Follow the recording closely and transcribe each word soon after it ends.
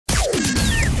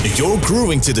You're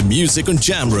grooving to the music on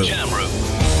Jamroom.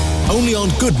 Only on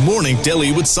Good Morning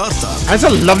Delhi with Sarthak. It's a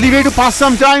lovely way to pass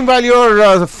some time while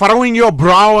you're furrowing your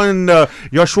brow and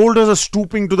your shoulders are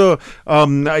stooping to the,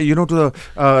 to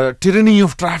the tyranny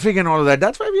of traffic and all of that.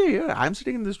 That's why we're here. I'm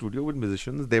sitting in the studio with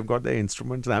musicians. They've got their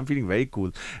instruments. And I'm feeling very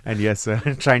cool. And yes,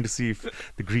 trying to see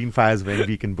if the green fires when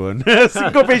we can burn.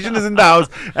 Syncopation is in the house.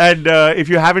 And if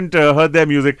you haven't heard their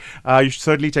music, you should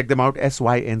certainly check them out.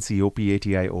 Syncopation.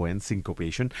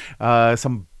 Syncopation.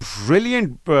 Some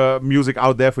brilliant music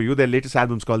out there for you. Their latest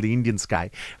album is called The Indian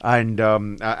Sky, and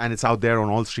it's out there on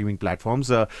all streaming platforms.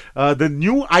 The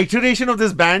new iteration of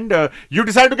this band, you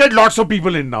decided to get lots of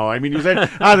people in now. I mean, you said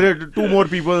there are two more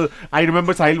people. I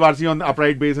remember Sahil Varsi on the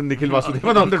upright bass and Nikhil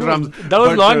Vasudevan on the drums. That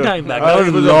was a long time back.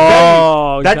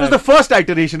 That was the first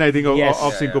iteration, I think, of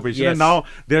Syncopation. Yes. And now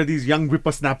there are these young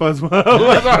whippersnappers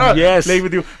Yes. playing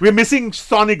with you. We're missing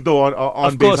Sonic though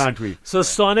on bass, aren't we? So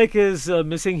Sonic is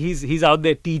missing. He's out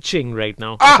there teaching right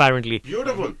now, apparently.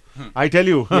 Beautiful. I tell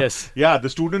you. Yes. Yeah, the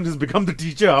student has become the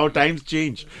teacher. How times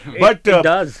change. It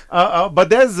does. But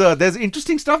there's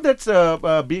interesting stuff that's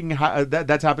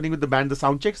that's happening with the band. The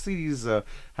Soundcheck series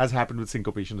has happened with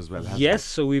Syncopation as well. Yes.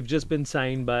 So we've just been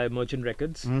signed by Merchant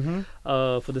Records for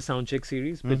the Soundcheck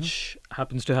series, which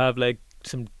happens to have like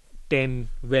some 10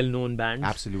 well-known bands.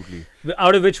 Absolutely.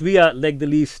 Out of which we are like the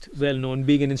least well-known,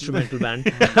 being an instrumental band.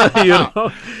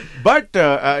 But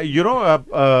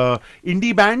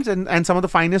indie bands and some of the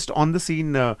finest on the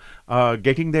scene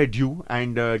getting their due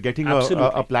and getting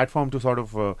a platform to sort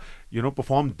of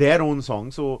perform their own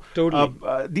songs. So Totally.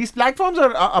 these platforms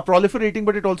are proliferating,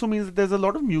 but it also means that there's a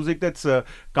lot of music that's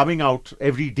coming out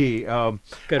every day.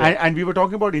 And we were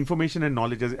talking about information and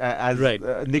knowledge as Right.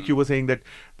 Nick, you were saying that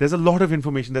there's a lot of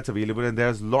information that's available, and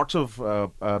there's lots of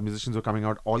musicians who are coming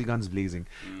out all guns blazing.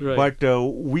 Right. But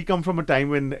we come from a time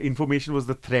when information was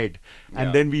the thread,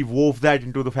 and then we wove that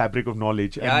into the fabric of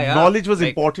knowledge. And knowledge was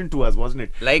important to us, wasn't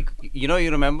it? Like, you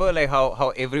remember like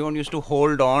how everyone used to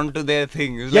hold on to their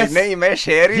things. Yes. Like, मैं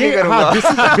share ही नहीं करूँगा. This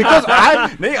is because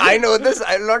I know this.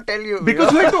 I'll not tell you.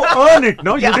 Because you had to earn it,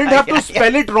 no? You didn't have to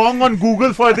spell it wrong on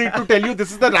Google for it to tell you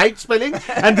this is the right spelling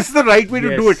and this is the right way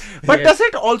to do it. But does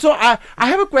it also? I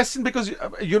have a question, because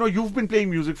you've been playing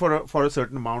music for a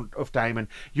certain amount of time, and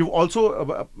you've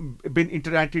also been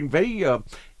interacting very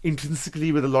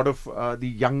intrinsically with a lot of the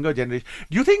younger generation.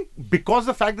 Do you think because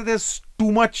the fact that there's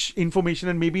too much information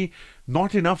and maybe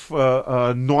not enough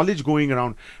knowledge going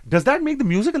around, does that make the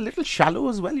music a little shallow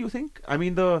as well, you think? I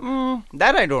mean,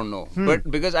 that I don't know.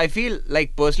 But because I feel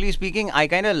like, personally speaking, I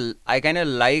kind of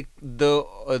like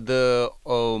the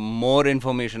more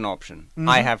information option,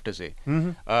 I have to say.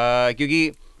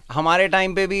 क्योंकि हमारे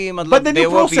time पे भी मतलब, but then you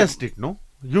processed it, no?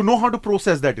 You know how to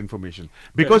process that information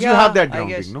because you have that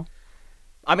grounding, no?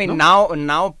 I mean,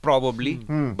 now probably,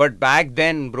 but back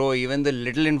then, bro, even the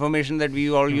little information that we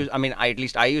all use, I mean, at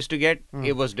least I used to get,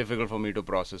 it was difficult for me to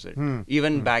process it,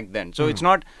 even back then. So it's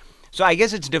not. So I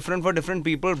guess it's different for different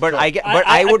people, but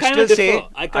I would still say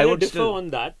I would differ on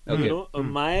that. Okay.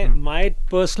 My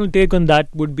personal take on that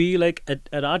would be like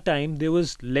at our time there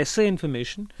was lesser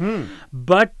information,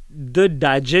 but the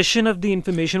digestion of the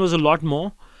information was a lot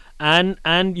more, and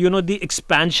the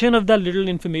expansion of that little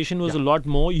information was a lot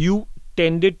more. You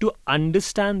tended to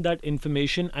understand that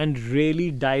information and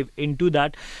really dive into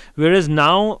that, whereas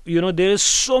now there is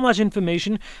so much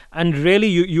information, and really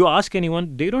you ask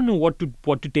anyone, they don't know what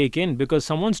to take in, because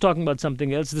someone's talking about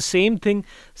something else, the same thing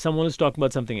someone is talking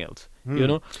about something else.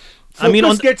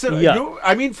 Focus gets a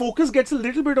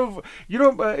little bit of,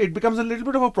 it becomes a little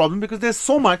bit of a problem because there's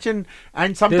so much, and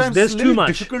sometimes there's it's too much.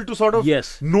 difficult to sort of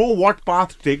know what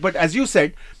path to take. But as you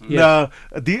said,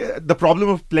 the problem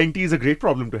of plenty is a great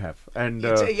problem to have, and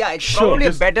it's probably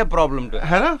a better problem to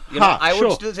have. I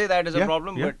would still say that is a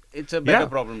problem, but it's a better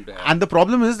problem to have. And the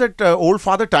problem is that old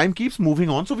father time keeps moving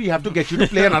on, so we have to get you to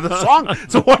play another song.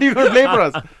 So what are you going to play for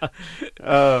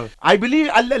us? I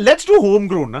believe let's do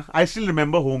Homegrown. I still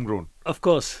remember Homegrown. Of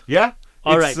course. Yeah?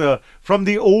 It's from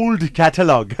the old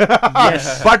catalogue.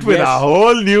 Yes. But with a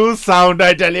whole new sound,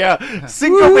 I tell you.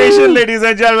 Syncopation, ladies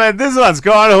and gentlemen. This one's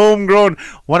called Homegrown.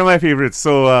 One of my favorites.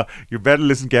 So you better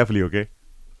listen carefully, okay?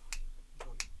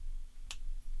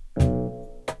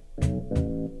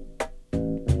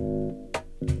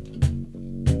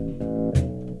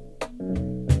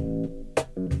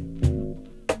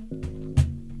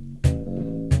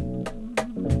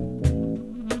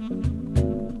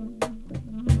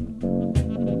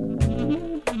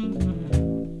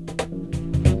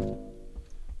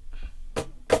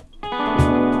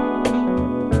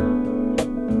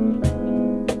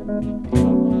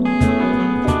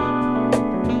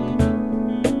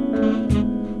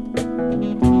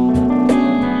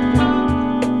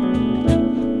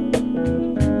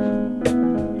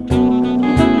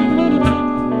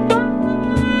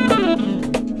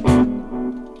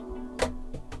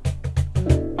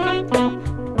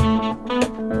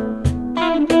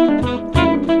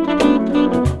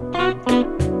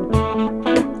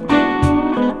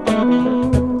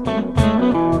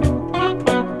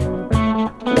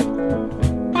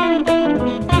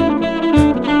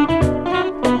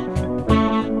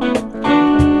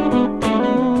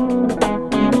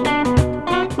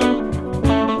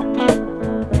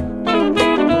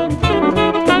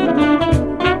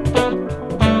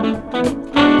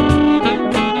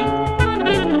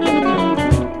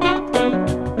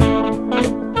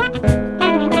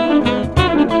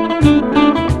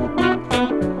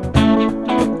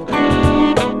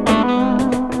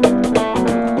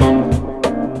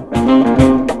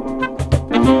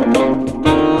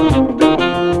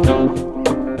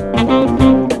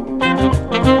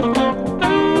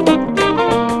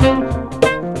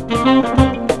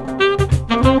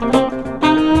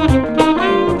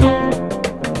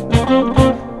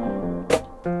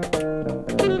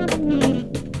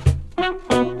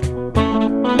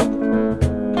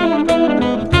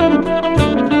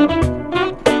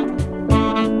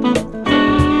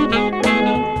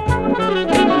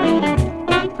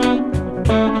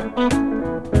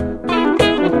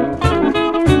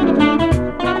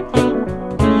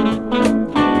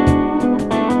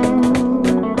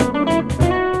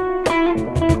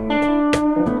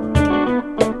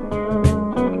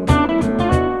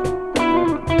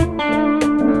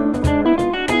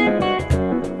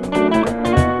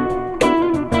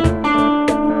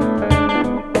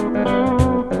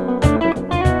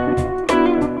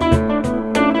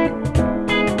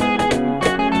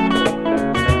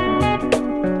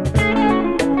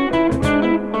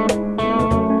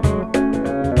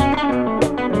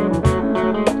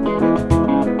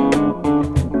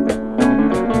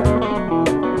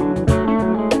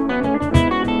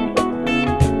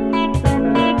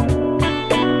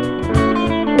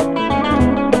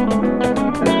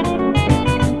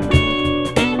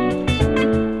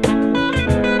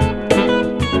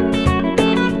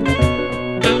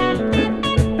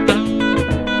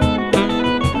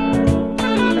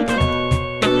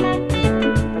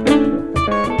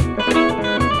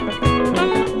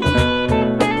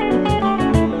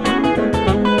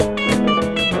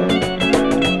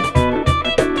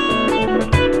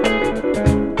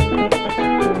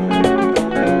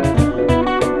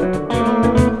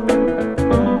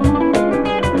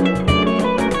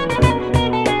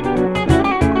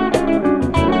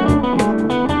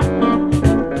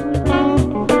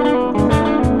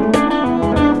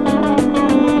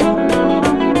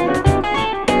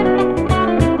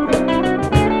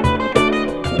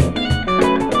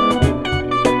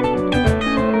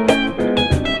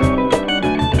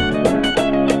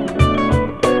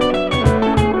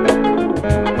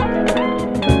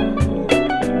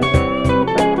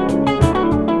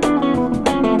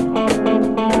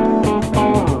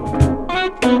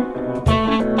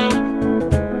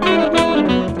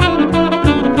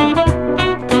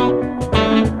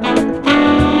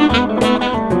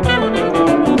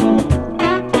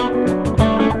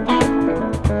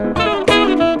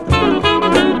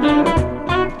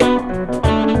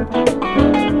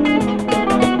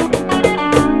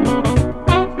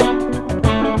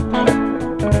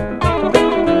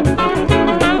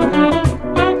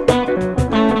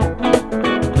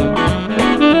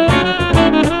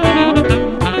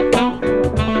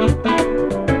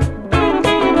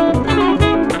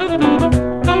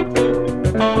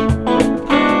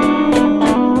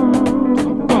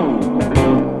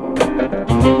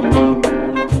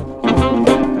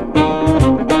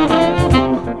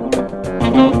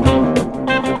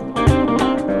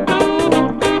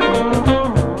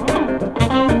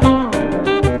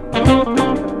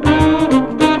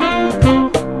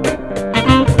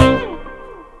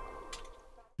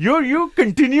 you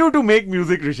continue to make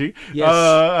music, Rishi.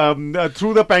 Yes.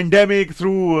 Through the pandemic,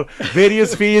 through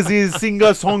various phases,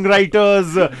 singer,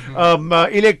 songwriters,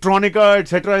 electronica,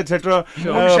 etc., etc.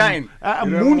 Moonshine.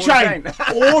 Moonshine.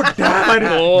 Oh damn!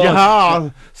 Oh. Yeah,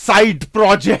 side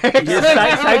projects.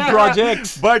 Yes, side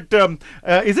projects. But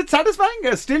is it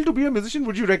satisfying still to be a musician?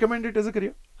 Would you recommend it as a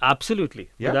career? Absolutely,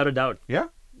 Yeah. without a doubt. Yeah.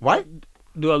 Why?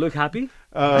 Do I look happy?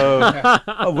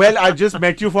 Well, I just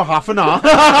met you for half an hour.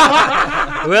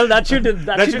 Well, that should be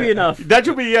enough. That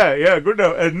should be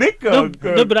good. Nick. No,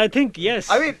 but I think yes.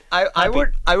 I mean,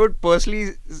 I would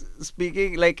personally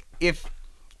speaking, like if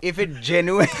it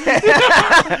genuine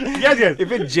yes.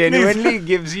 if it genuinely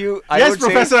gives you, I yes, would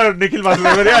Professor say, Nikhil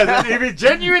Vasudevan. Yes, if it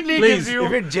genuinely gives you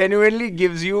if it genuinely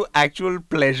gives you actual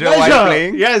pleasure while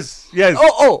playing. Yes.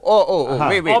 Oh.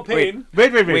 Wait. Or pain.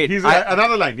 Wait. He's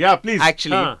another line. Yeah, please.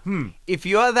 Actually, if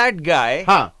you are that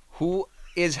guy who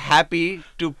is happy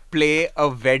to play a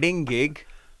wedding gig,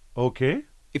 Okay.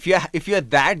 if you're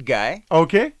that guy,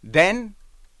 Okay. then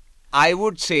I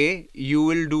would say you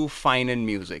will do fine in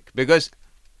music, because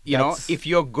you know, if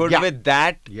you're good with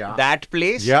that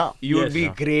place, you would be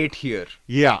great here.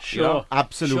 Yeah. Sure.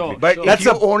 Absolutely. Sure. But That's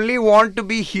if you only want to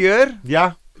be here,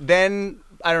 yeah. then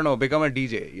I don't know, become a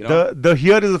DJ. You know, The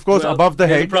here is of course above the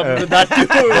There's head. a problem with that too.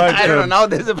 But, I don't know. Now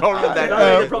there's a problem with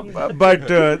that. but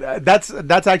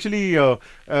that's actually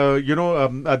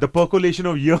the percolation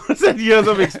of years and years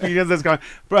of experience that's come.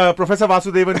 Professor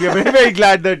Vasudevan, we are very, very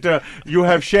glad that you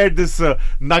have shared this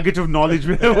nugget of knowledge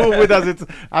with us. It's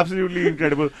absolutely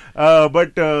incredible.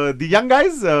 But the young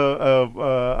guys, is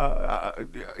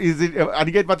it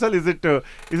Aniket Vatsal? Is it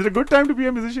a good time to be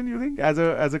a musician? You think as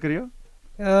a career?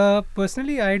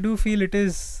 Personally, I do feel it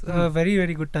is a very,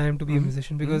 very good time to be a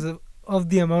musician because of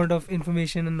the amount of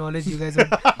information and knowledge you guys are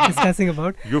discussing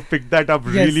about. You picked that up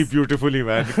really beautifully,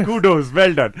 man. Kudos,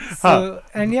 well done. So,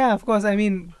 and yeah, of course,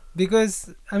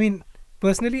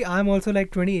 personally, I'm also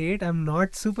like 28. I'm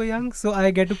not super young, so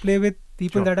I get to play with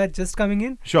people that are just coming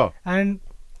in. Sure. And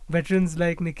veterans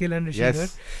like Nikhil and Rishi here.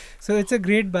 So it's a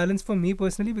great balance for me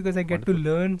personally because I get to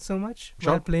learn so much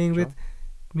while playing with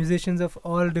musicians of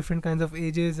all different kinds of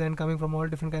ages and coming from all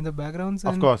different kinds of backgrounds.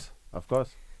 Of course.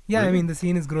 Yeah, I mean, the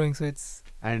scene is growing, so it's...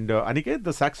 And Aniket,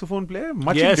 the saxophone player,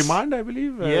 much Yes. in demand, I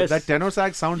believe. Yes. That tenor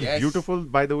sax sounds beautiful,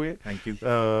 by the way. Thank you.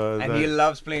 And he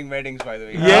loves playing weddings, by the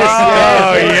way. Yes.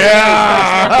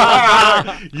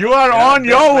 You are on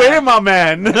your way, my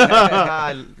man.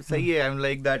 सही है, I'm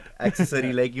like that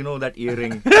accessory, like you know that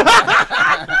earring.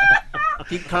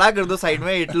 कि खड़ा कर दो side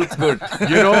में, it looks good.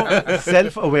 You know,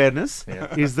 self-awareness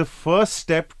is the first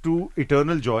step to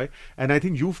eternal joy, and I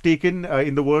think you've taken,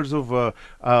 in the words of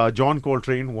John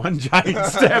Coltrane, one giant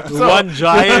step. One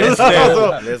giant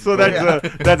step. So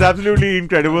that's absolutely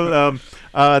incredible.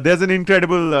 There's an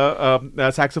incredible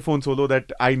saxophone solo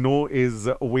that I know is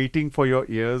waiting for your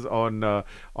ears on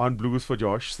Blues for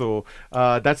Josh. So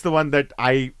that's the one that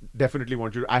I definitely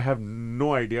want you to. I have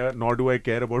no idea, nor do I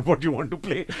care about what you want to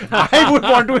play. I would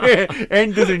want to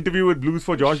end this interview with Blues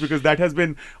for Josh because that has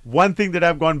been one thing that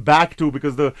I've gone back to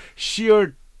because the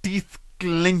sheer teeth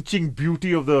clenching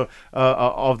beauty of the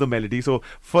melody. So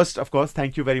first, of course,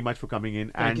 thank you very much for coming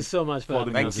in. Thank you so much for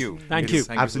the having music. us. Thank you. It's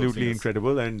absolutely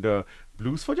incredible. And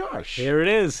Blues for Josh. Here it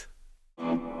is.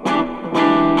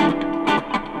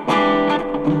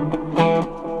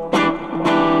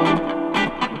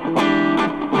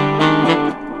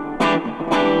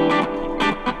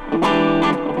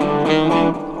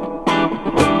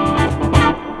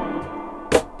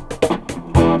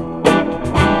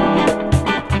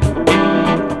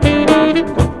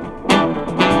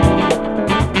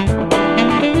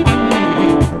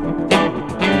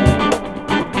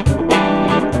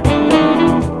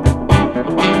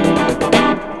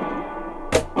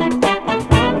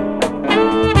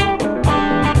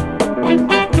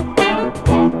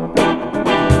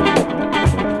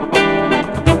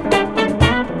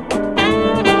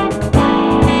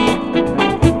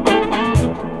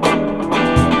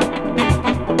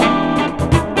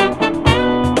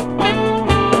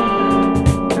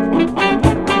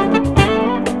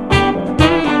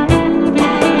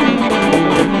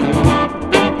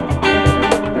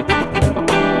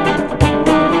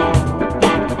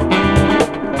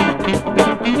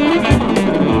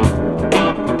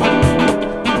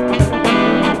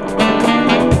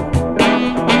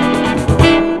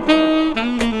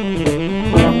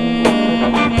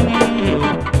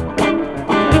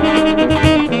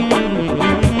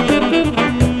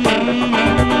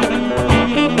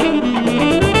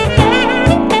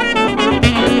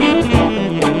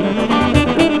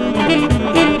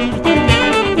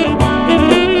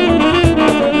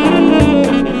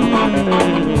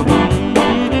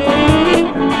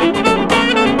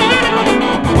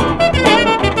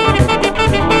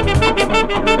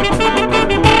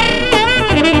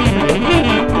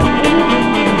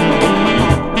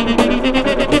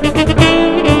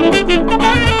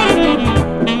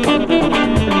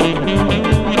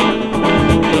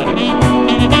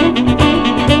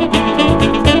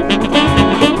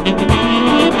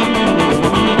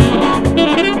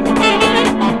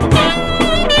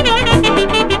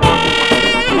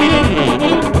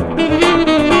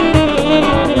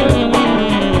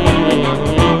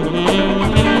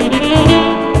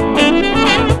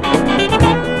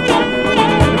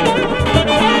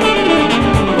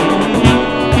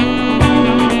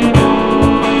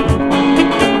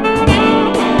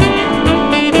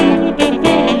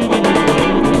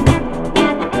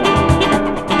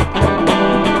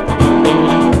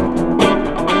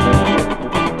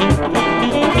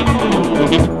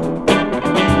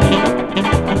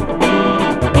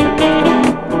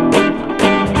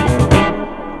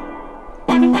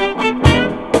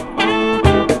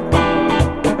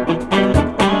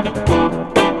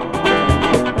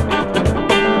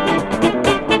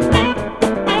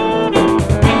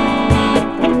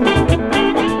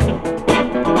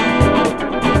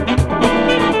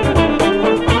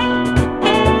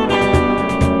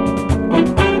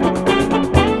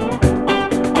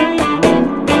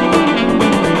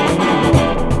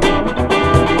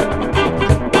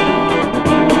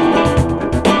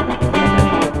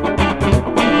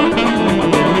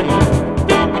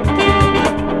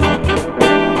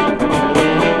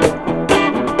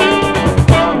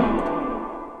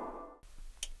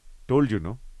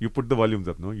 put the volumes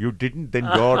up. No, you didn't. Then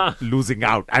you're losing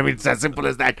out. I mean, it's as simple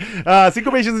as that.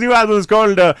 Syncopation's new album is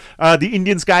called The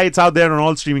Indian Sky. It's out there on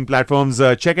all streaming platforms.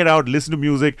 Check it out. Listen to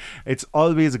music. It's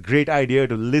always a great idea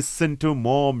to listen to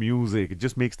more music. It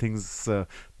just makes things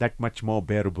that much more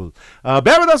bearable.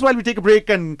 Bear with us while we take a break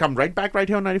and come right back right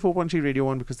here on 94.3 Radio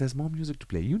 1 because there's more music to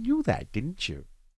play. You knew that, didn't you?